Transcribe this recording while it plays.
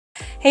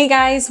Hey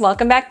guys,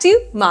 welcome back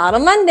to Model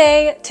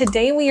Monday.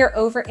 Today we are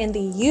over in the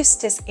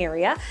Eustis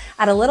area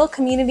at a little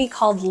community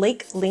called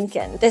Lake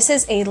Lincoln. This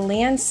is a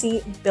land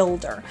sea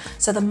builder.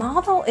 So the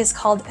model is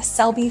called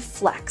Selby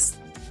Flex.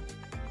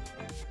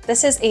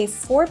 This is a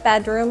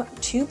 4-bedroom,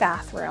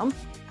 2-bathroom.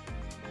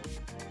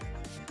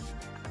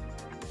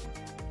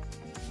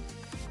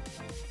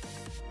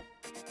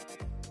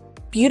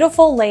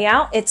 Beautiful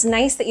layout. It's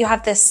nice that you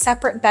have this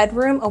separate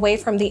bedroom away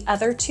from the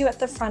other two at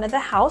the front of the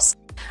house.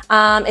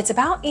 It's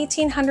about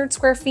 1,800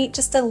 square feet,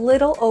 just a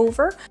little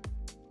over.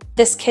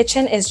 This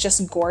kitchen is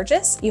just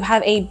gorgeous. You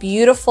have a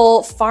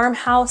beautiful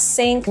farmhouse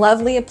sink,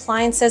 lovely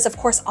appliances. Of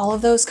course, all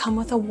of those come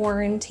with a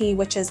warranty,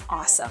 which is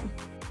awesome.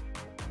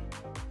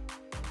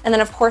 And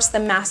then of course, the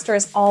master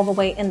is all the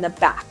way in the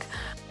back.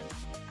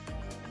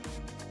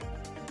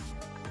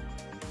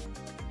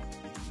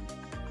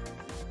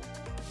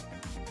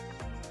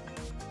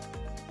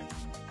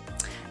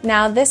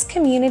 Now this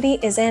community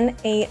is in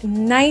a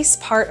nice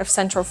part of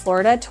Central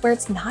Florida to where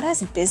it's not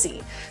as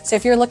busy. So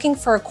if you're looking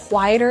for a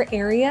quieter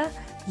area,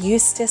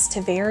 Eustis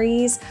to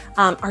Veries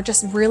are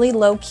just really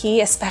low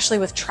key, especially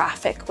with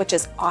traffic, which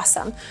is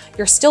awesome.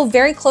 You're still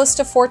very close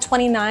to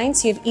 429,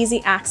 so you have easy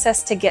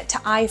access to get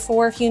to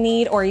I-4 if you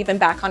need, or even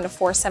back onto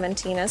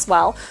 417 as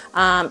well.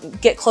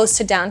 Get close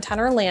to downtown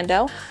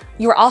Orlando.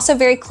 You are also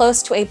very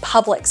close to a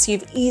Publix, so you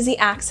have easy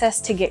access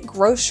to get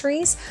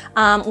groceries.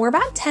 We're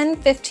about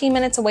 10-15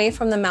 minutes away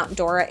from the Mount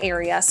Dora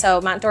area. So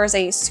Mount Dora is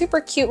a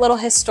super cute little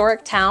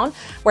historic town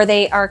where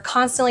they are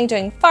constantly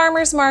doing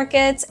farmers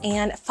markets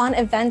and fun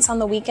events on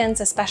the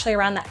weekends, especially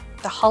around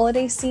the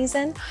holiday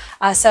season.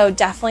 So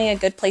definitely a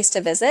good place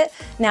to visit.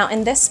 Now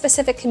in this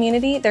specific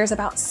community, there's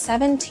about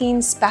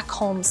 17 spec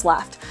homes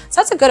left.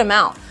 So that's a good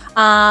amount.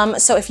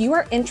 So if you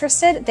are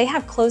interested, they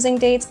have closing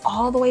dates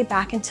all the way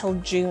back until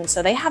June.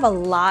 So they have a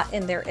lot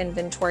in their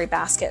inventory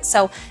basket.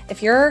 So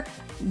if you're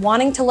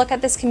wanting to look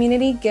at this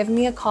community, give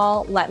me a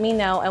call, let me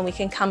know, and we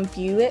can come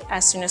view it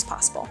as soon as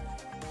possible.